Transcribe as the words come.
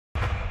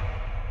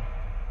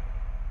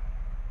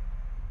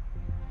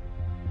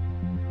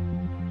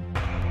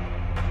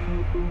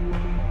We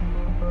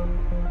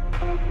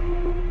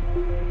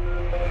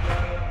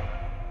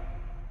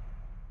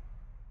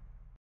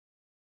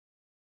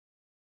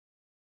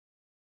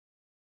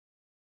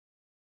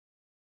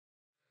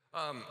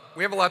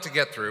have a lot to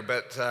get through,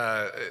 but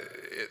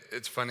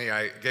it's funny,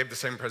 I gave the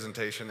same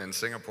presentation in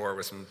Singapore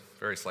with some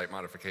very slight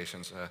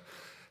modifications,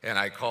 and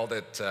I called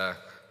it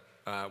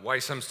Why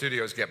Some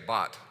Studios Get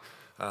Bought,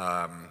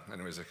 and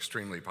it was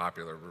extremely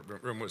popular. The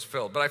room was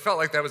filled, but I felt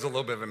like that was a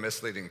little bit of a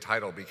misleading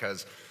title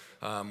because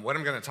what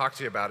I'm going to talk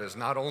to you about is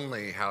not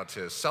only how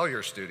to sell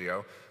your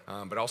studio,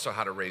 but also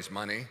how to raise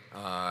money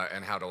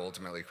and how to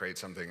ultimately create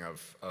something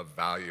of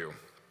value.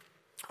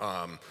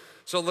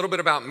 So a little bit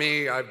about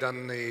me. I've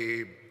done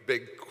the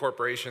big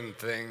corporation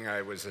thing.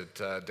 I was at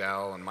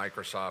Dell and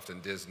Microsoft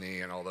and Disney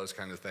and all those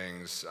kinds of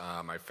things.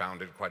 I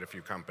founded quite a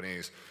few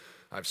companies.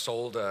 I've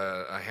sold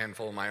a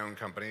handful of my own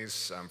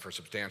companies for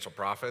substantial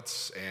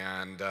profits,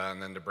 and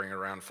then to bring it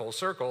around full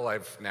circle,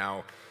 I've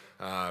now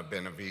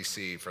been a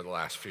VC for the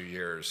last few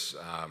years,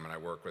 and I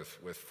work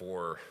with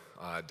four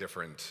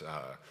different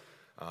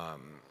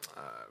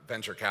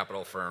venture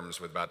capital firms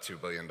with about $2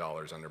 billion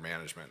under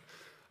management.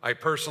 I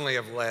personally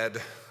have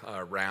led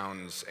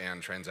rounds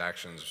and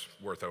transactions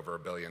worth over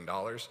 $1 billion.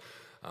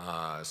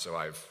 So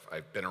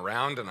I've been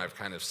around and I've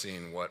kind of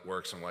seen what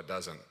works and what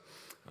doesn't.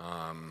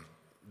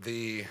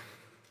 The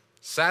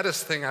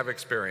saddest thing I've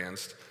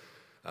experienced,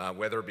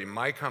 whether it be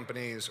my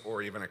companies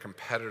or even a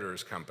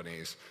competitor's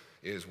companies,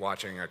 is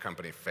watching a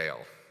company fail.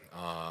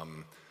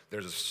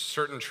 There's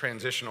certain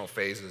transitional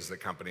phases that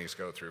companies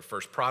go through.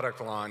 First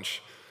product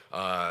launch,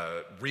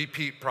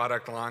 repeat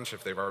product launch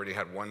if they've already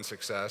had one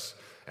success,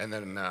 and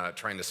then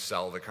trying to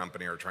sell the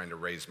company or trying to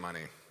raise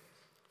money.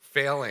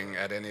 Failing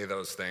at any of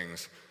those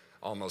things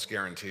almost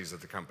guarantees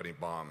that the company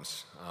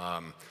bombs.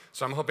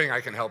 So I'm hoping I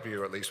can help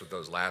you at least with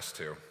those last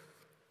two.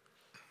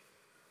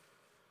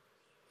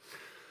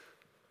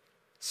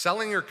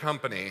 Selling your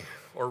company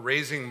or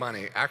raising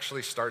money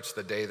actually starts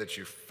the day that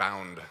you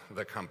found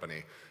the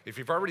company. If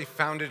you've already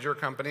founded your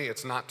company,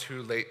 it's not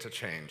too late to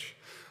change.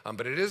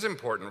 But it is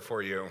important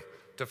for you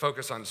to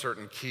focus on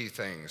certain key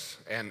things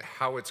and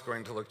how it's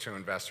going to look to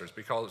investors.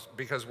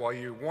 Because while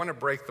you want to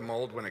break the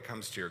mold when it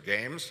comes to your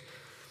games,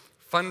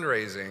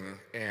 fundraising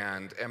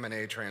and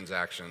M&A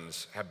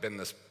transactions have been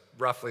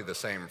roughly the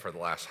same for the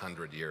last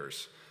 100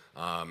 years.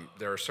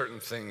 There are certain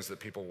things that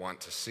people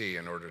want to see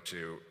in order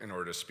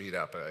to speed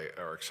up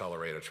or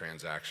accelerate a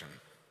transaction.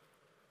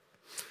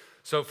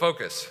 So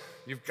focus.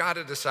 You've got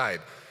to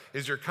decide,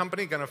 is your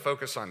company going to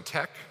focus on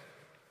tech,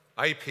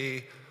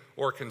 IP,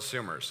 or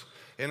consumers?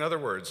 In other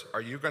words,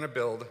 are you going to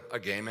build a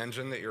game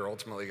engine that you're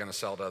ultimately going to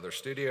sell to other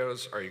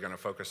studios? Are you going to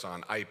focus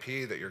on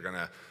IP that you're going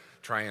to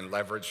try and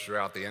leverage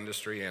throughout the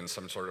industry in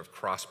some sort of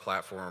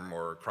cross-platform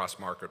or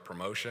cross-market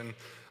promotion?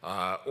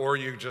 Or are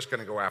you just going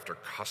to go after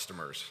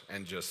customers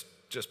and just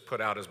put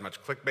out as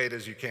much clickbait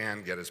as you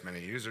can, get as many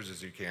users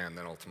as you can,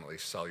 then ultimately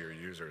sell your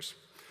users?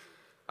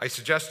 I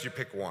suggest you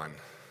pick one.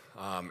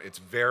 It's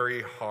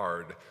very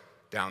hard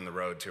down the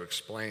road to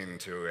explain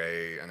to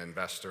an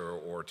investor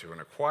or to an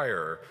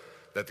acquirer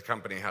that the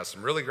company has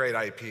some really great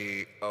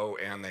IP,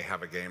 and they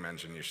have a game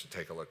engine you should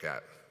take a look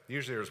at.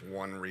 Usually there's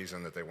one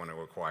reason that they want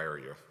to acquire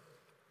you.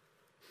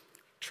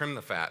 Trim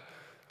the fat.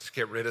 Just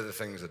get rid of the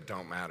things that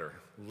don't matter.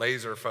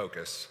 Laser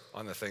focus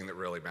on the thing that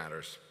really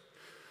matters.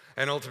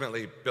 And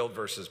ultimately, build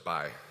versus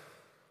buy.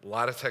 A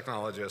lot of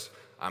technologists.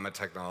 I'm a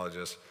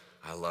technologist.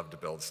 I love to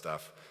build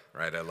stuff,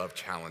 right? I love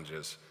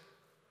challenges.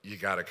 You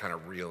got to kind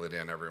of reel it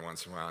in every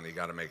once in a while, and you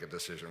got to make a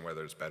decision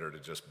whether it's better to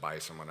just buy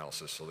someone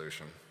else's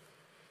solution.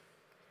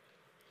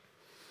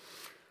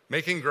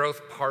 Making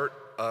growth part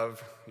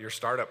of your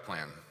startup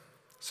plan.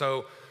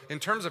 So in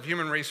terms of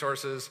human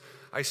resources,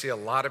 I see a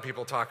lot of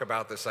people talk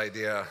about this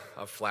idea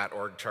of flat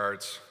org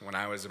charts. When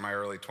I was in my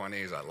early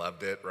 20s, I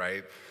loved it,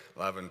 right?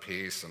 Love and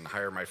peace, and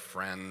hire my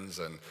friends,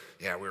 and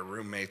yeah, we were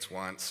roommates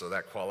once, so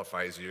that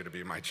qualifies you to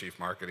be my chief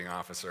marketing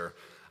officer.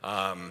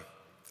 And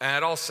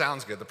it all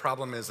sounds good. The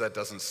problem is that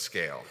doesn't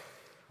scale,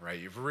 right?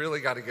 You've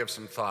really got to give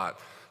some thought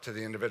to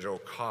the individual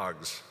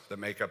cogs that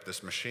make up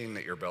this machine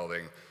that you're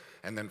building,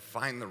 and then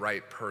find the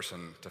right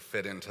person to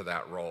fit into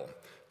that role.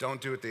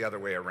 Don't do it the other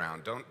way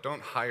around.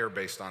 Don't hire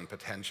based on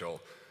potential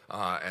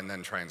and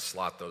then try and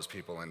slot those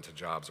people into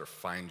jobs or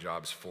find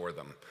jobs for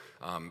them.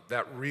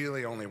 That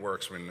really only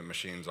works when the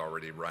machine's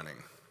already running.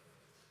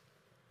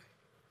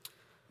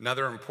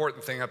 Another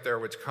important thing up there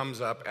which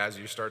comes up as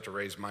you start to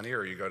raise money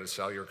or you go to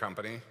sell your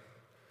company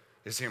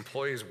is the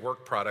employee's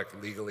work product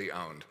legally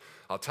owned.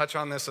 I'll touch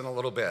on this in a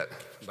little bit,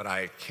 but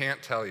I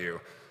can't tell you,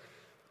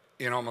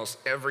 in almost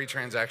every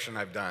transaction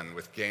I've done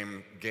with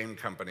game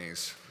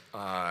companies,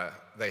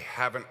 they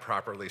haven't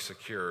properly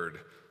secured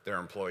their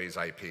employees'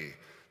 IP.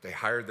 They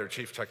hired their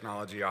chief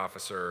technology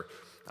officer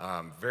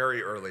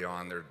very early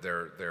on,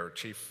 their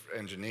chief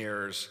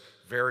engineers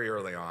very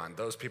early on.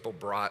 Those people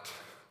brought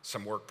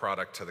some work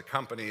product to the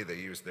company. They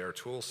used their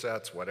tool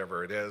sets,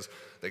 whatever it is.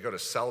 They go to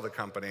sell the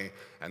company,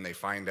 and they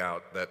find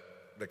out that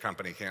the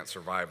company can't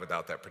survive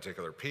without that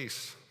particular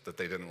piece that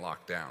they didn't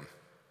lock down.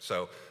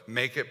 So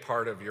make it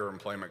part of your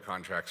employment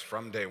contracts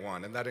from day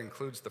one, and that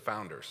includes the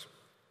founders.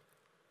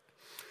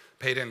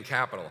 Paid-in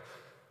capital.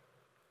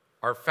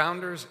 Are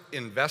founders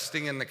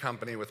investing in the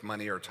company with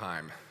money or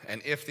time?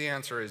 And if the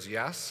answer is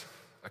yes,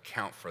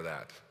 account for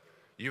that.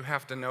 You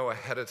have to know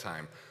ahead of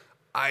time,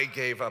 I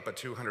gave up a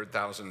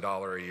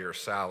 $200,000 a year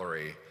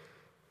salary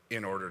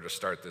in order to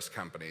start this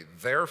company.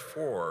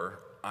 Therefore,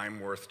 I'm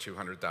worth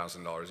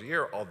 $200,000 a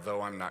year,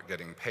 although I'm not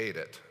getting paid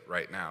it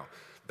right now.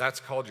 That's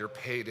called your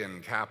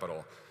paid-in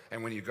capital.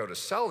 And when you go to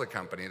sell the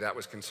company, that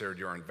was considered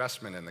your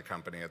investment in the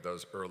company at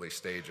those early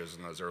stages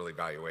and those early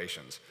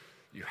valuations.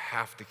 You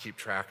have to keep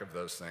track of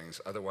those things.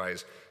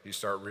 Otherwise, you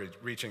start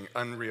reaching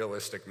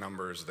unrealistic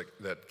numbers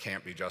that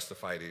can't be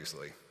justified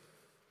easily.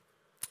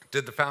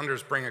 Did the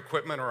founders bring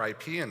equipment or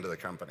IP into the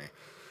company?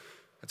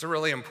 It's a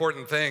really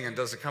important thing, and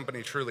does the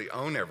company truly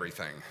own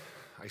everything?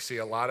 I see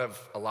a lot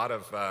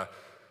of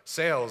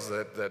sales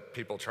that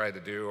people try to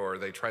do, or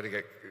they try to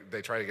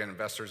get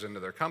investors into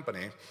their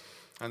company,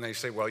 and they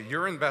say, well,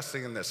 you're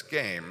investing in this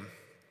game,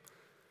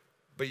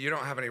 but you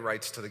don't have any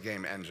rights to the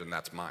game engine,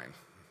 that's mine.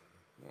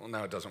 Well,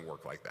 no, it doesn't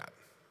work like that,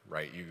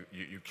 right?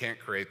 You can't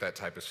create that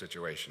type of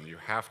situation. You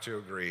have to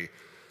agree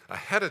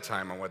ahead of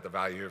time on what the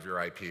value of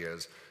your IP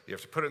is. You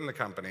have to put it in the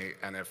company,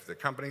 and if the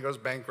company goes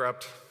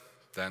bankrupt,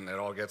 then it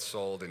all gets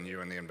sold and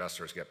you and the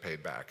investors get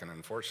paid back. And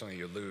unfortunately,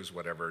 you lose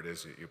whatever it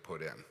is that you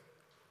put in.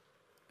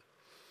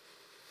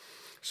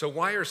 So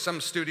why are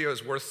some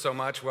studios worth so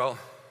much? Well,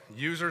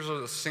 users are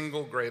the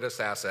single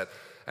greatest asset,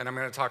 and I'm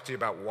going to talk to you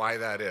about why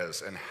that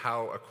is and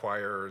how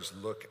acquirers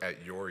look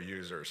at your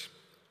users.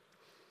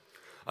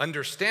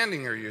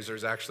 Understanding your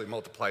users actually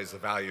multiplies the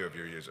value of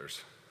your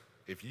users.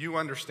 If you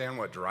understand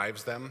what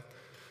drives them,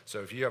 so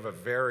if you have a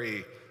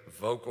very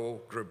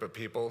vocal group of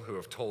people who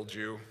have told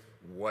you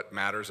what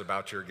matters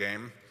about your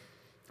game,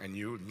 and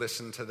you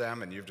listen to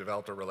them and you've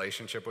developed a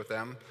relationship with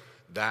them,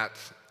 those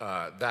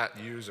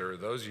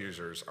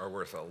users are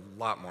worth a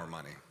lot more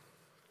money.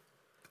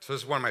 So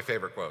this is one of my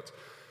favorite quotes.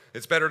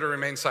 It's better to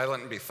remain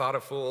silent and be thought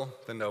a fool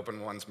than to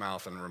open one's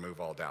mouth and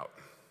remove all doubt.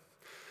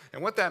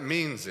 And what that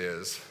means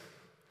is,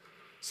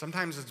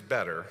 sometimes it's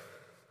better,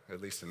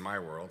 at least in my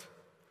world,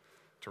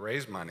 to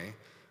raise money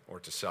or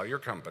to sell your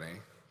company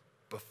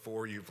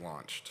before you've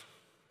launched.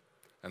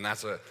 And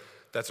that's a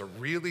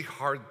really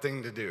hard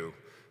thing to do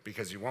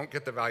because you won't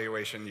get the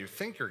valuation you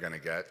think you're going to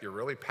get. You're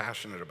really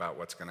passionate about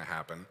what's going to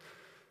happen.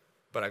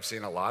 But I've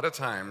seen a lot of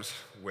times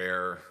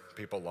where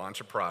people launch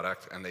a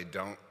product and they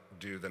don't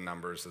do the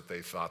numbers that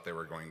they thought they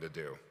were going to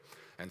do.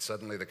 And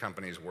suddenly the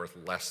company's worth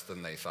less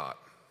than they thought.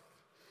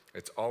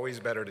 It's always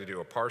better to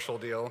do a partial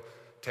deal,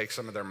 take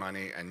some of their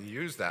money, and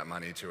use that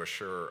money to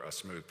assure a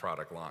smooth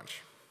product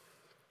launch.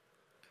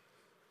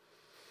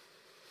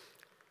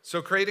 So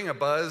creating a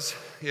buzz,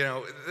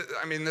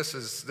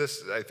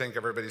 I think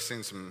everybody's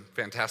seen some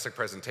fantastic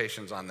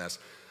presentations on this.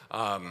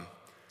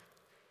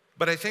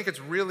 But I think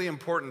it's really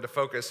important to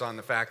focus on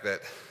the fact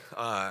that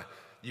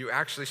you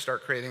actually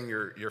start creating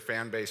your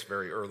fan base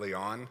very early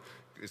on.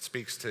 It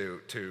speaks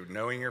to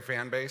knowing your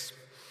fan base.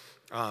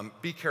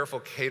 Be careful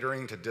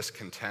catering to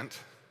discontent.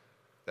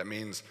 That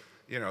means,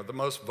 the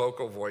most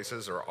vocal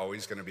voices are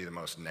always going to be the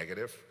most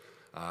negative.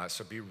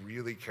 So be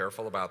really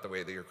careful about the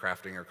way that you're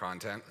crafting your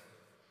content.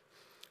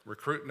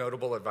 Recruit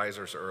notable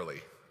advisors early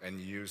and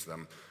use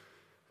them.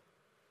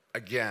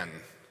 Again,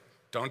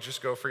 don't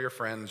just go for your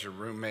friends, your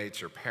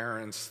roommates, your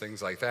parents, things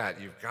like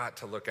that. You've got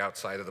to look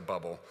outside of the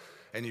bubble,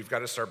 and you've got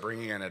to start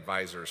bringing in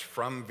advisors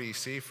from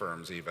VC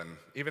firms even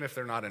if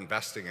they're not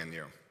investing in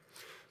you.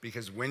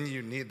 Because when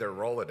you need their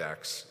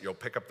Rolodex, you'll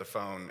pick up the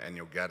phone and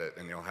you'll get it,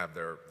 and you'll have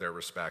their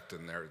respect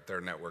and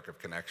their network of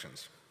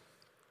connections.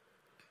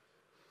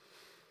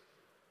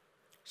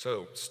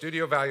 So,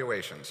 studio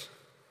valuations.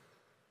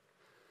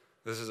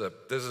 This is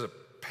a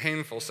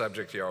painful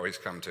subject you always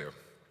come to.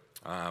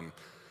 A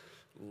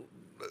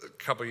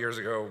couple years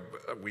ago,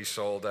 we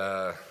sold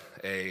a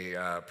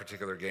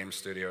particular game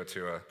studio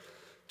to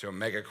a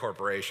mega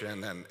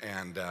corporation,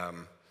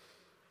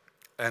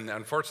 and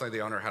unfortunately,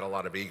 the owner had a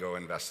lot of ego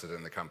invested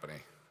in the company.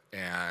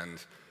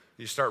 And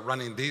you start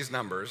running these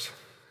numbers,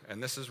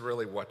 and this is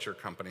really what your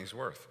company's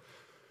worth,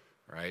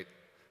 right?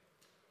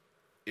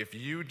 If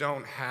you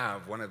don't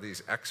have one of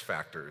these X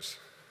factors,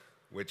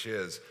 which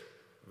is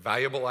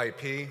valuable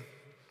IP,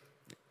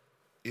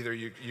 either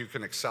you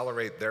can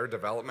accelerate their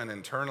development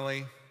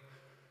internally,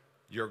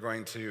 you're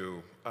going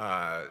to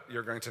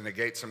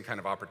negate some kind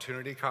of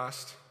opportunity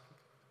cost.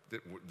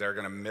 They're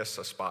going to miss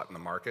a spot in the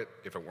market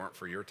if it weren't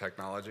for your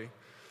technology.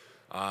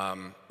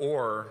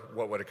 Or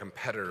what would a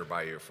competitor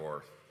buy you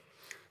for?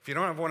 If you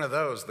don't have one of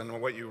those,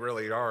 then what you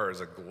really are is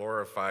a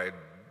glorified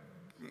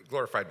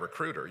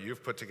recruiter.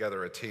 You've put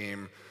together a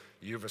team,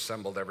 you've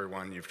assembled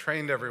everyone, you've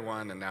trained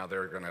everyone, and now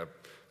they're going to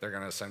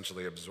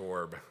essentially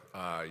absorb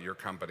your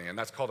company, and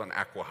that's called an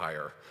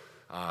acqui-hire.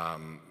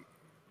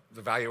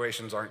 The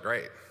valuations aren't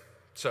great.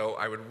 So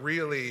I would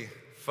really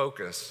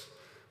focus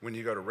when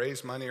you go to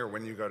raise money or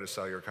when you go to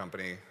sell your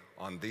company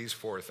on these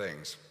four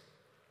things.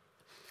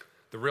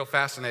 The real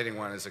fascinating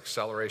one is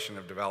acceleration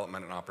of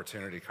development and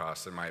opportunity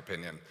costs, in my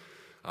opinion.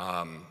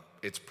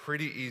 It's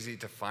pretty easy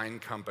to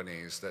find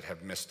companies that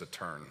have missed a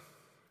turn,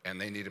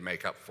 and they need to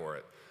make up for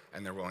it,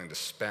 and they're willing to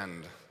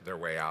spend their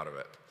way out of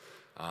it.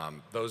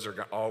 Those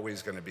are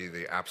always going to be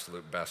the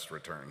absolute best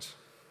returns.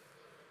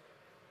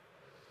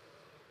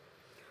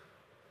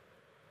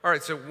 All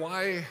right, so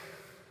why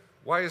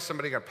is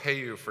somebody going to pay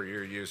you for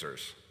your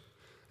users?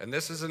 And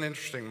this is an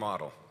interesting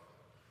model.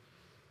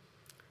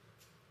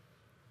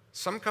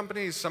 Some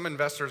companies, some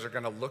investors are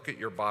going to look at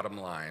your bottom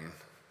line,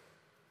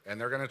 and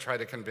they're going to try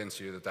to convince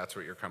you that that's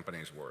what your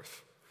company's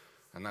worth.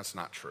 And that's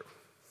not true.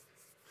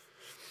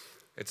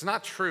 It's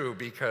not true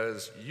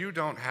because you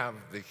don't have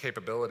the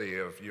capability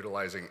of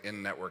utilizing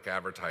in-network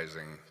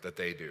advertising that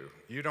they do.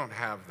 You don't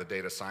have the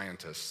data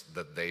scientists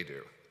that they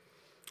do.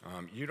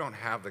 You don't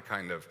have the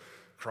kind of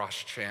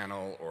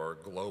cross-channel or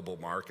global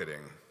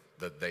marketing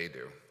that they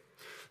do.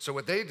 So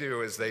what they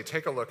do is they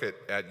take a look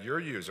at your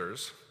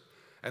users,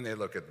 and they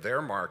look at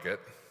their market,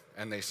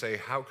 and they say,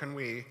 how can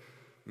we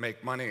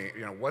make money?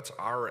 What's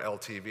our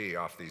LTV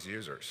off these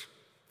users?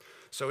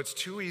 So it's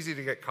too easy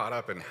to get caught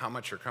up in how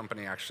much your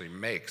company actually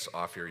makes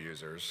off your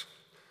users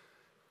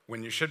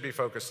when you should be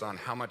focused on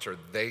how much are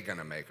they going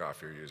to make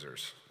off your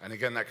users. And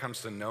again, that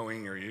comes to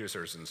knowing your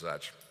users and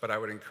such. But I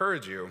would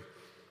encourage you,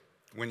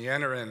 when you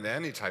enter into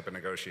any type of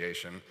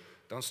negotiation,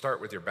 don't start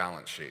with your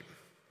balance sheet,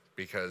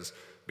 because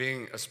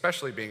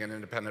especially being an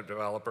independent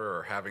developer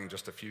or having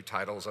just a few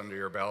titles under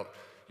your belt,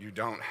 you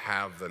don't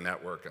have the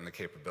network and the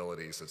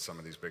capabilities that some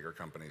of these bigger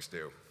companies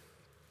do.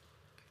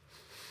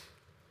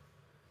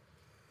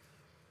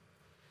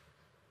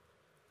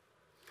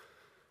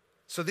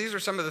 So these are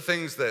some of the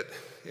things that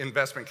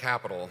investment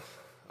capital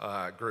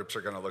groups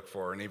are going to look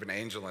for, and even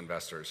angel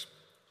investors.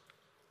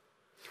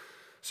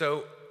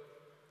 So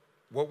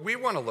what we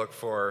want to look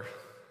for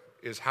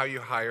is how you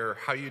hire,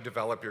 how you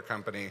develop your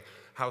company,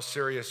 how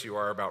serious you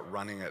are about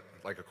running it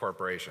like a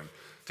corporation.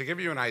 To give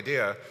you an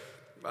idea,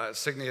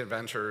 Signia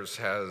Ventures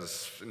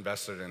has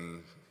invested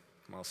in,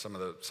 well, some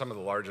of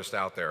the largest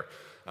out there.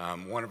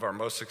 One of our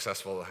most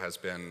successful has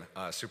been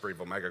Super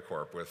Evil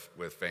Megacorp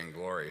with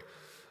Vainglory.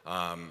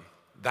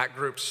 That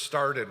group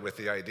started with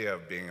the idea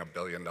of being a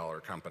billion-dollar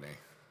company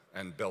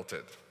and built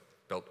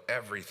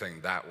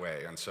everything that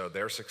way. And so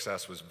their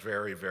success was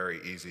very,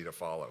 very easy to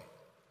follow.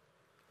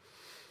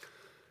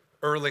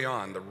 Early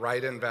on, the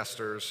right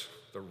investors,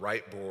 the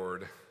right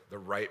board, the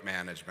right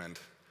management,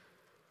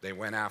 they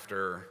went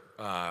after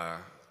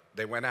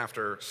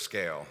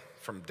scale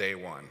from day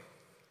one,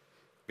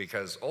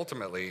 because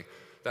ultimately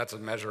that's a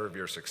measure of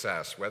your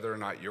success, whether or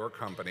not your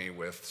company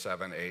with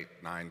 7, 8,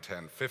 9,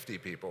 10, 50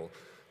 people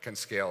can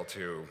scale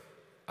to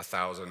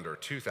 1,000 or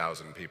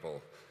 2,000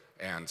 people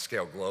and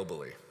scale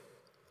globally.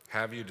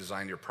 Have you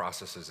designed your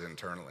processes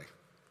internally?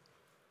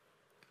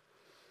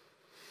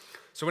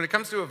 So when it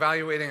comes to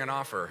evaluating an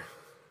offer,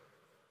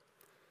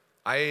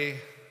 and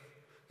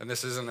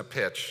this isn't a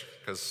pitch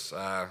because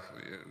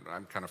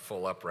I'm kind of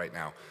full up right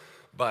now,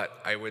 but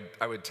I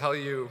would tell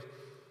you,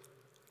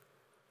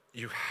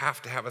 you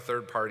have to have a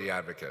third-party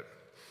advocate.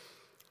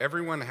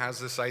 Everyone has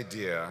this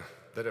idea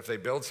that if they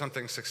build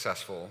something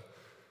successful,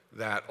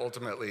 that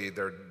ultimately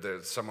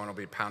someone will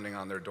be pounding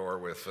on their door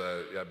with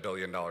a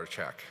billion-dollar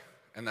check.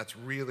 And that's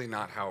really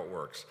not how it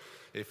works.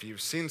 If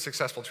you've seen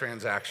successful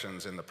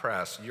transactions in the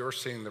press, you're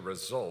seeing the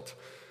result,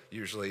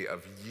 usually,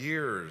 of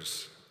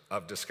years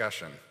of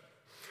discussion.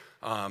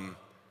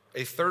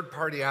 A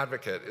third-party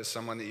advocate is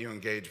someone that you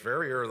engage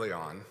very early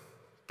on.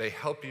 They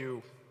help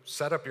you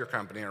set up your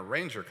company and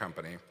arrange your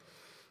company.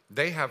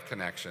 They have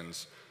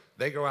connections.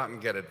 They go out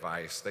and get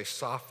advice. They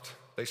soft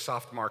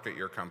market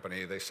your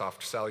company. They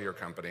soft sell your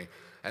company.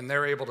 And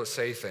they're able to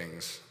say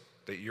things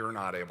that you're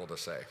not able to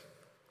say.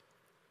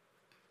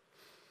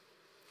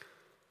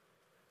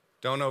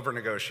 Don't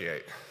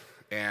over-negotiate.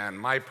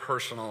 And I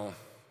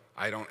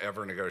don't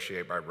ever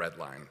negotiate by red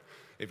line.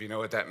 If you know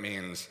what that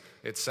means,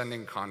 it's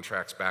sending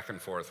contracts back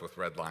and forth with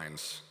red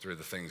lines through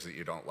the things that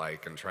you don't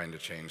like and trying to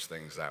change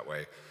things that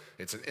way.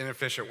 It's an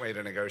inefficient way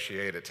to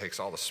negotiate. It takes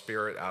all the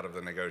spirit out of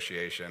the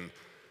negotiation.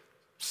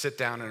 Sit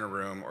down in a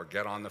room or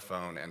get on the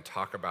phone and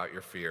talk about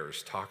your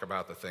fears. Talk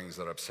about the things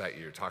that upset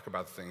you. Talk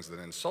about the things that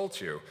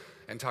insult you.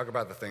 And talk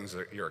about the things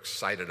that you're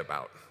excited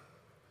about.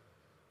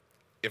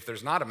 If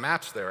there's not a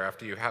match there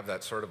after you have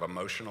that sort of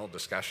emotional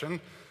discussion,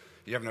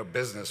 you have no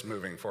business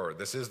moving forward.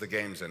 This is the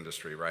games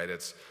industry, right?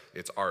 It's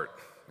art.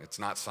 It's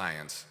not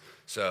science.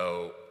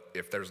 So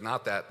if there's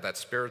not that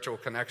spiritual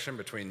connection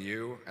between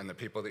you and the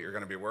people that you're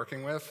going to be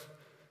working with,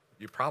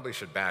 you probably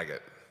should bag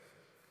it.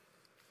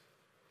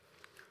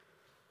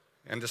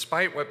 And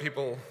despite what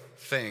people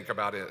think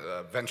about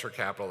venture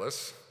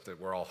capitalists, that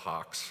we're all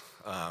hawks,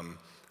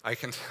 I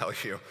can tell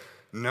you,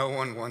 no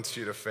one wants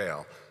you to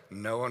fail.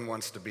 No one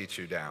wants to beat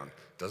you down.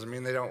 Doesn't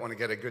mean they don't want to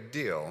get a good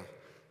deal,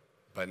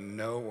 but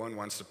no one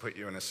wants to put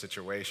you in a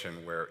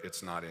situation where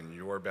it's not in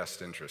your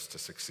best interest to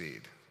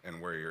succeed and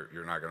where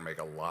you're not going to make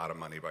a lot of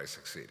money by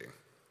succeeding.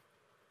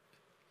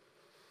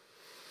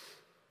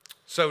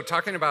 So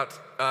talking about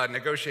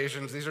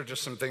negotiations, these are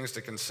just some things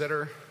to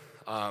consider.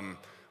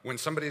 When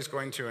somebody's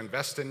going to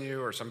invest in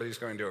you or somebody's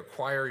going to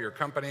acquire your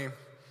company,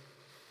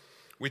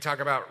 We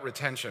talk about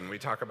retention. We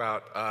talk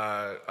about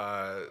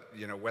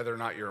whether or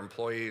not your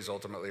employees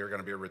ultimately are going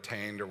to be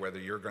retained or whether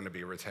you're going to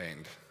be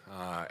retained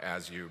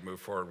as you move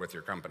forward with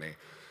your company.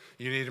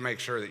 You need to make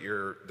sure that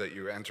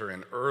you enter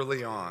in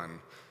early on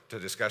to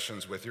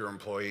discussions with your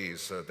employees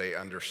so that they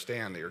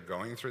understand that you're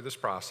going through this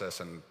process,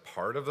 and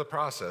part of the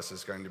process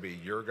is going to be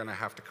you're going to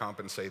have to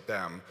compensate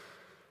them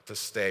to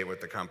stay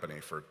with the company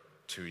for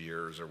 2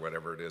 years or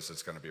whatever it is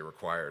that's going to be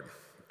required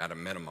at a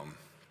minimum.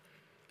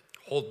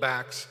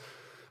 Holdbacks.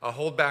 A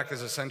holdback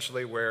is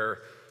essentially where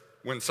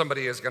when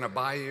somebody is going to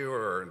buy you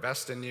or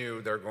invest in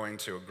you, they're going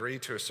to agree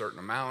to a certain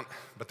amount,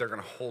 but they're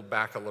going to hold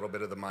back a little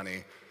bit of the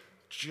money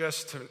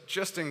just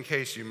in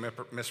case you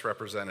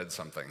misrepresented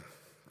something.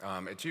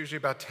 It's usually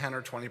about 10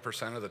 or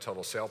 20% of the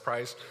total sale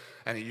price,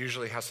 and it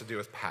usually has to do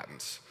with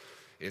patents.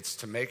 It's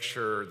to make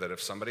sure that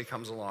if somebody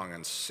comes along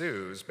and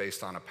sues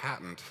based on a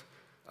patent,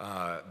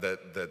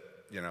 that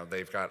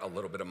they've got a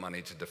little bit of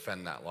money to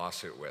defend that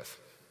lawsuit with.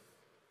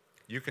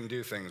 You can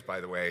do things, by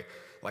the way,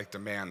 like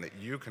demand that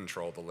you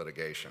control the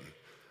litigation.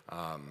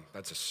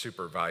 That's a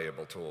super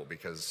valuable tool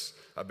because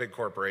a big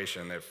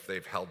corporation, if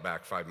they've held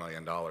back $5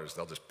 million,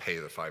 they'll just pay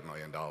the $5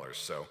 million.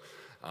 So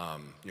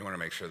you want to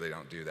make sure they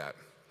don't do that.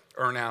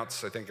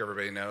 Earnouts, I think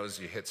everybody knows,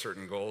 you hit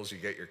certain goals, you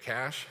get your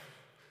cash.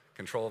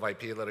 Control of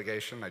IP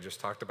litigation, I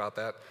just talked about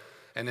that.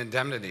 And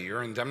indemnity,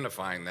 you're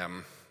indemnifying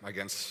them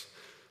against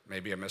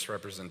maybe a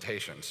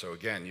misrepresentation. So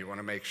again, you want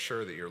to make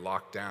sure that you're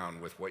locked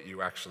down with what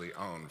you actually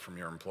own from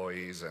your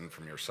employees and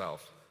from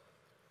yourself.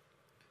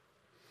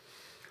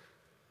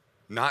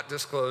 Not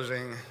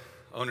disclosing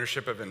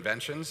ownership of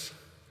inventions.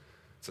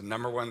 It's the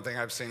 #1 thing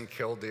I've seen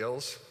kill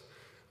deals.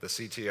 The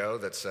CTO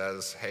that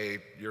says, hey,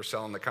 you're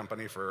selling the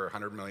company for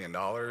 $100 million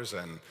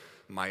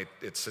and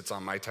it sits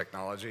on my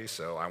technology,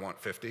 so I want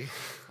 50.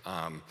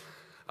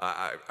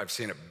 I've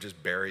seen it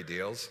just bury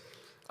deals.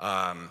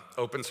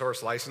 Open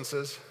source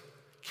licenses.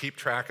 Keep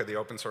track of the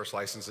open source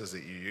licenses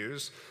that you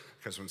use,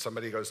 because when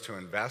somebody goes to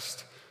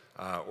invest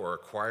or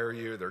acquire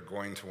you, they're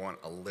going to want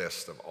a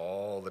list of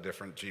all the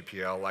different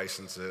GPL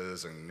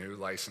licenses and new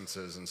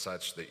licenses and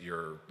such that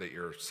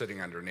you're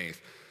sitting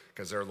underneath,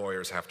 because their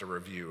lawyers have to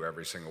review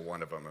every single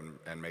one of them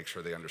and make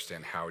sure they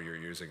understand how you're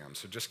using them.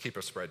 So just keep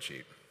a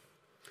spreadsheet.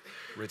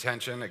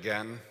 Retention,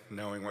 again,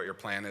 knowing what your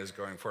plan is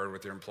going forward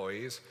with your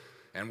employees,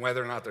 and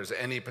whether or not there's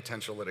any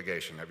potential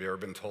litigation. Have you ever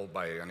been told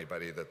by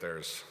anybody that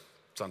there's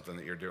something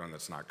that you're doing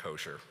that's not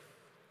kosher?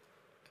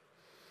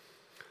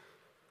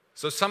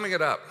 So summing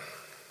it up,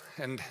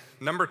 and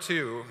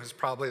 #2 is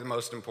probably the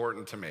most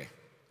important to me.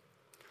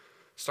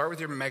 Start with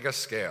your mega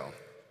scale.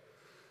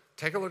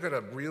 Take a look at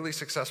a really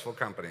successful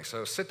company.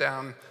 So sit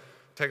down,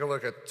 take a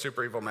look at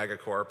Super Evil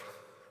Megacorp,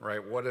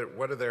 right? What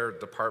do their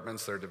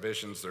departments, their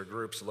divisions, their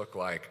groups look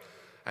like?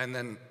 And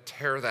then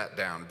tear that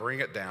down, bring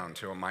it down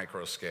to a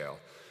micro scale.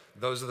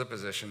 Those are the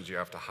positions you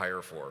have to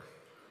hire for.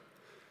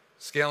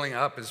 Scaling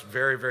up is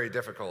very, very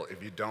difficult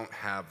if you don't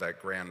have that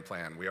grand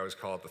plan. We always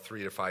call it the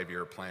 3 to 5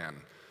 year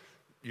plan.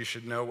 You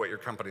should know what your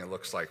company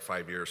looks like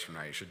 5 years from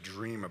now. You should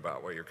dream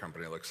about what your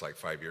company looks like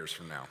 5 years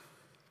from now.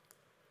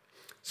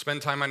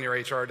 Spend time on your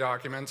HR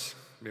documents.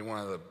 It'll be one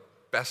of the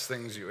best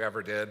things you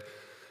ever did.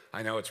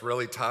 I know it's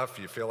really tough.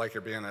 You feel like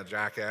you're being a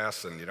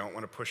jackass and you don't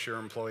want to push your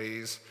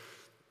employees.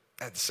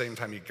 At the same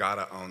time, you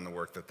gotta own the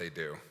work that they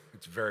do.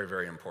 It's very,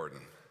 very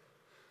important.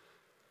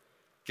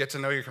 Get to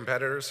know your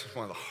competitors.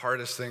 One of the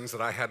hardest things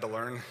that I had to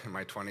learn in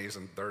my 20s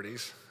and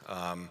 30s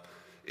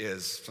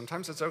is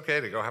sometimes it's okay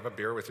to go have a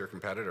beer with your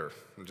competitor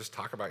and just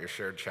talk about your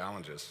shared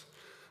challenges.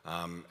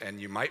 And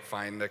you might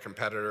find a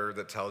competitor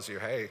that tells you,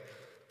 hey,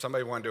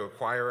 somebody wanted to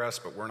acquire us,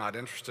 but we're not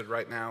interested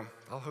right now.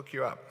 I'll hook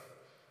you up.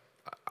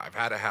 I've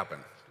had it happen.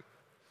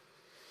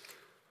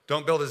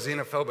 Don't build a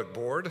xenophobic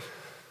board.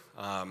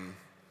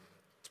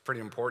 It's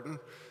pretty important,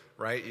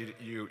 right?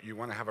 You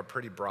want to have a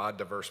pretty broad,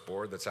 diverse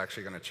board that's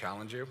actually going to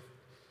challenge you.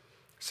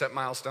 Set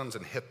milestones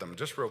and hit them.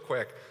 Just real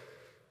quick,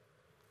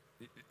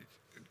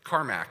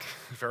 Carmack,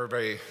 if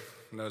everybody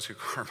knows who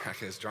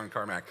Carmack is, John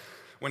Carmack,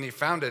 when he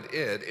founded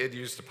ID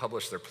used to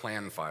publish their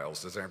plan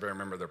files. Does anybody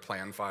remember their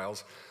plan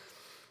files?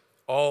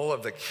 All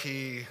of the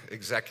key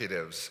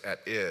executives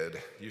at ID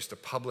used to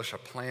publish a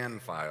plan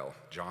file,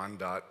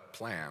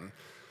 john.plan,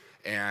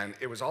 and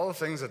it was all the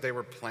things that they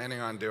were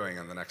planning on doing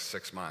in the next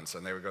 6 months,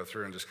 and they would go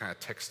through and just kind of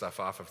tick stuff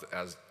off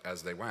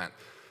as they went.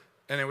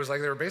 And it was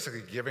like they were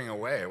basically giving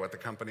away what the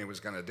company was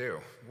going to do.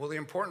 Well, the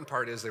important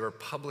part is they were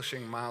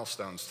publishing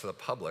milestones to the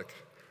public,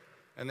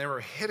 and they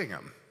were hitting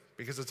them,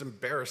 because it's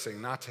embarrassing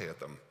not to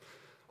hit them.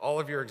 All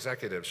of your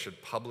executives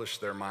should publish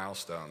their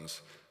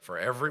milestones for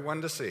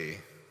everyone to see,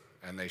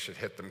 and they should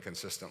hit them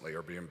consistently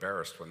or be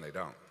embarrassed when they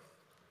don't.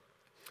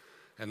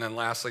 And then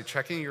lastly,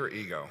 checking your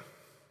ego.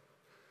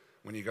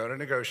 When you go to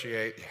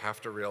negotiate, you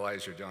have to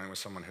realize you're dealing with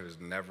someone who's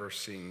never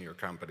seen your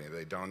company.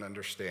 They don't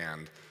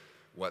understand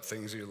what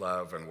things you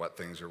love and what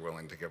things you're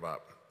willing to give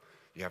up.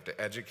 You have to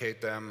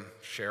educate them,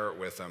 share it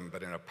with them,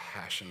 but in a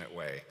passionate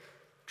way.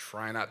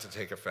 Try not to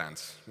take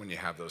offense when you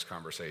have those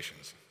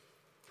conversations.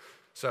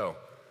 So,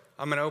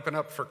 I'm going to open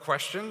up for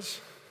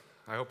questions.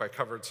 I hope I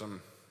covered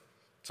some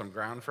some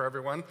ground for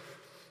everyone.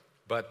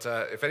 But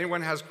if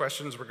anyone has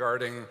questions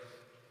regarding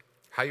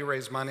how you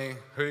raise money,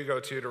 who you go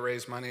to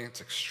raise money,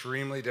 it's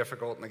extremely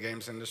difficult in the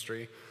games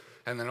industry,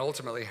 and then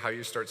ultimately how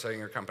you start setting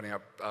your company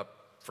up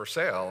for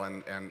sale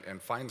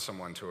and find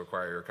someone to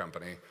acquire your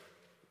company,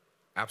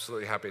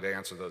 absolutely happy to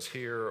answer those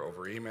here,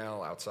 over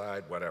email,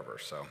 outside, whatever.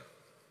 So,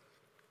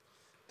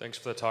 thanks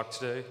for the talk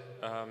today.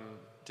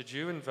 Did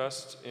you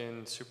invest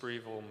in Super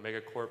Evil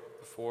Megacorp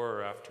before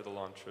or after the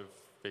launch of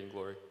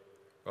Vainglory?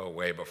 Oh,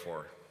 way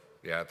before.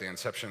 Yeah, at the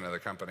inception of the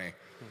company,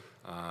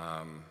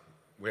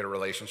 we had a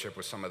relationship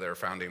with some of their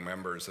founding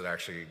members that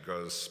actually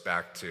goes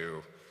back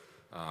to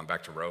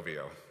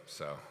Rovio.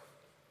 So,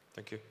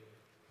 thank you.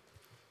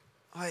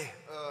 Hi,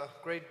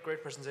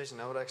 great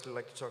presentation. I would actually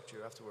like to talk to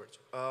you afterwards.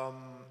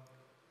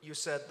 You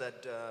said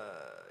that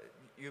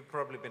you've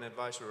probably been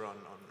advisor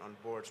on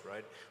boards,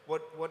 right?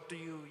 What do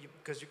you,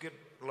 because you get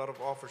a lot of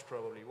offers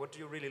probably, what do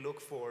you really look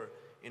for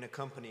in a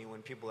company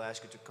when people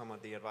ask you to come on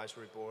the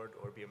advisory board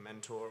or be a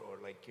mentor, or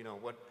like, you know,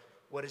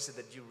 what is it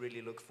that you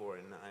really look for?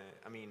 And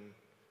I mean,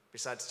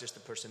 besides just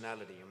the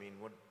personality, I mean,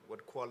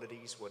 what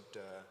qualities, what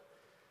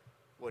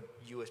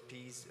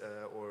USPs,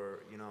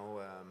 or, you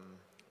know,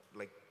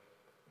 like,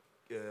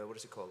 what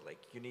is it called? Like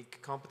unique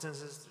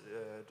competences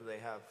do they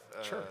have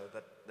Sure.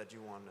 that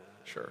you want?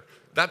 Sure.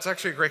 That's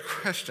actually a great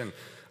question.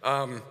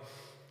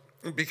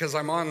 Because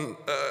I'm on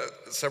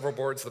several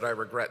boards that I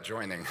regret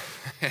joining,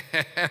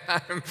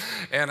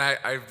 and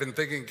I've been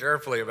thinking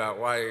carefully about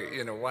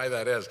why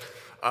that is.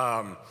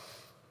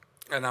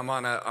 And I'm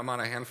on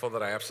a handful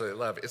that I absolutely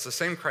love. It's the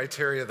same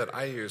criteria that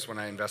I use when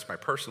I invest my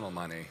personal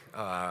money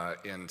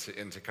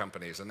into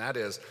companies, and that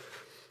is,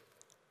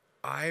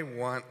 I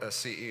want a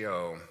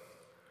CEO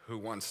who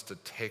wants to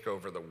take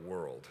over the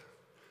world,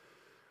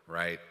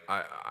 right?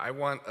 I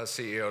want a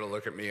CEO to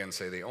look at me and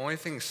say, the only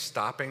thing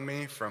stopping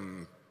me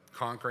from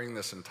conquering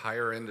this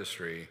entire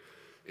industry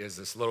is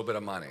this little bit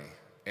of money.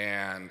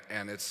 And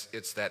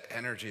it's that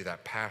energy,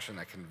 that passion,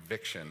 that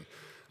conviction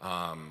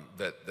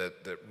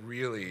that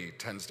really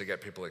tends to get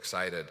people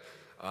excited.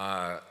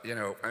 You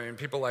know, I mean,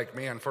 people like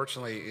me,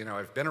 unfortunately, you know,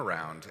 I've been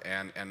around,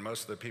 and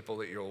most of the people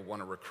that you'll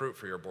want to recruit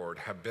for your board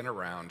have been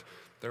around.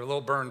 They're a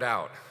little burned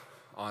out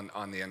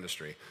on the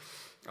industry.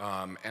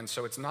 And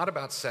so it's not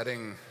about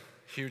setting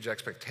huge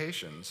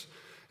expectations.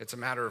 It's a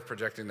matter of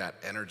projecting that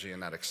energy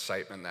and that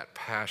excitement, that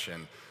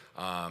passion,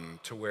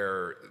 to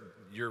where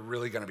you're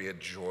really going to be a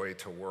joy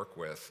to work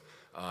with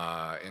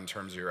in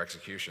terms of your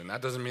execution.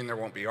 That doesn't mean there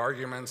won't be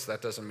arguments.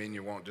 That doesn't mean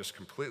you won't just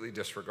completely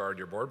disregard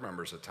your board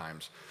members at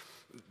times.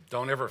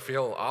 Don't ever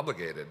feel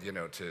obligated, you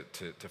know, to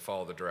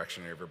follow the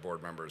direction of your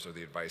board members or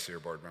the advice of your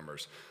board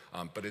members.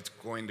 But it's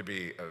going to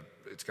be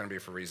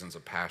for reasons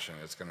of passion.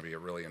 It's going to be a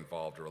really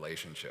involved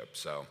relationship.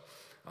 So,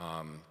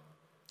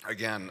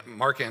 again,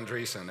 Mark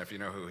Andreessen, if you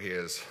know who he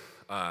is,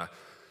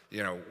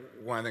 you know,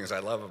 one of the things I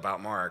love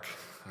about Mark,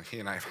 he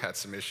and I have had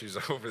some issues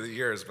over the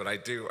years, but I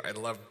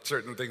love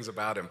certain things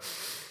about him.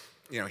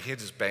 You know, he'd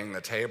just bang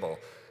the table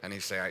and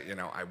he'd say, you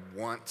know, I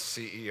want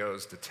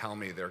CEOs to tell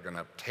me they're going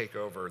to take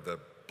over the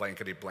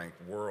blankety blank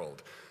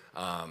world,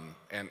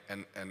 and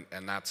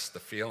that's the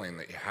feeling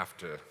that you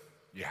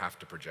have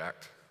to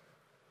project.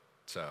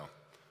 So,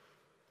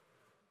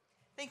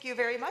 thank you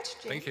very much,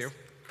 James. Thank you.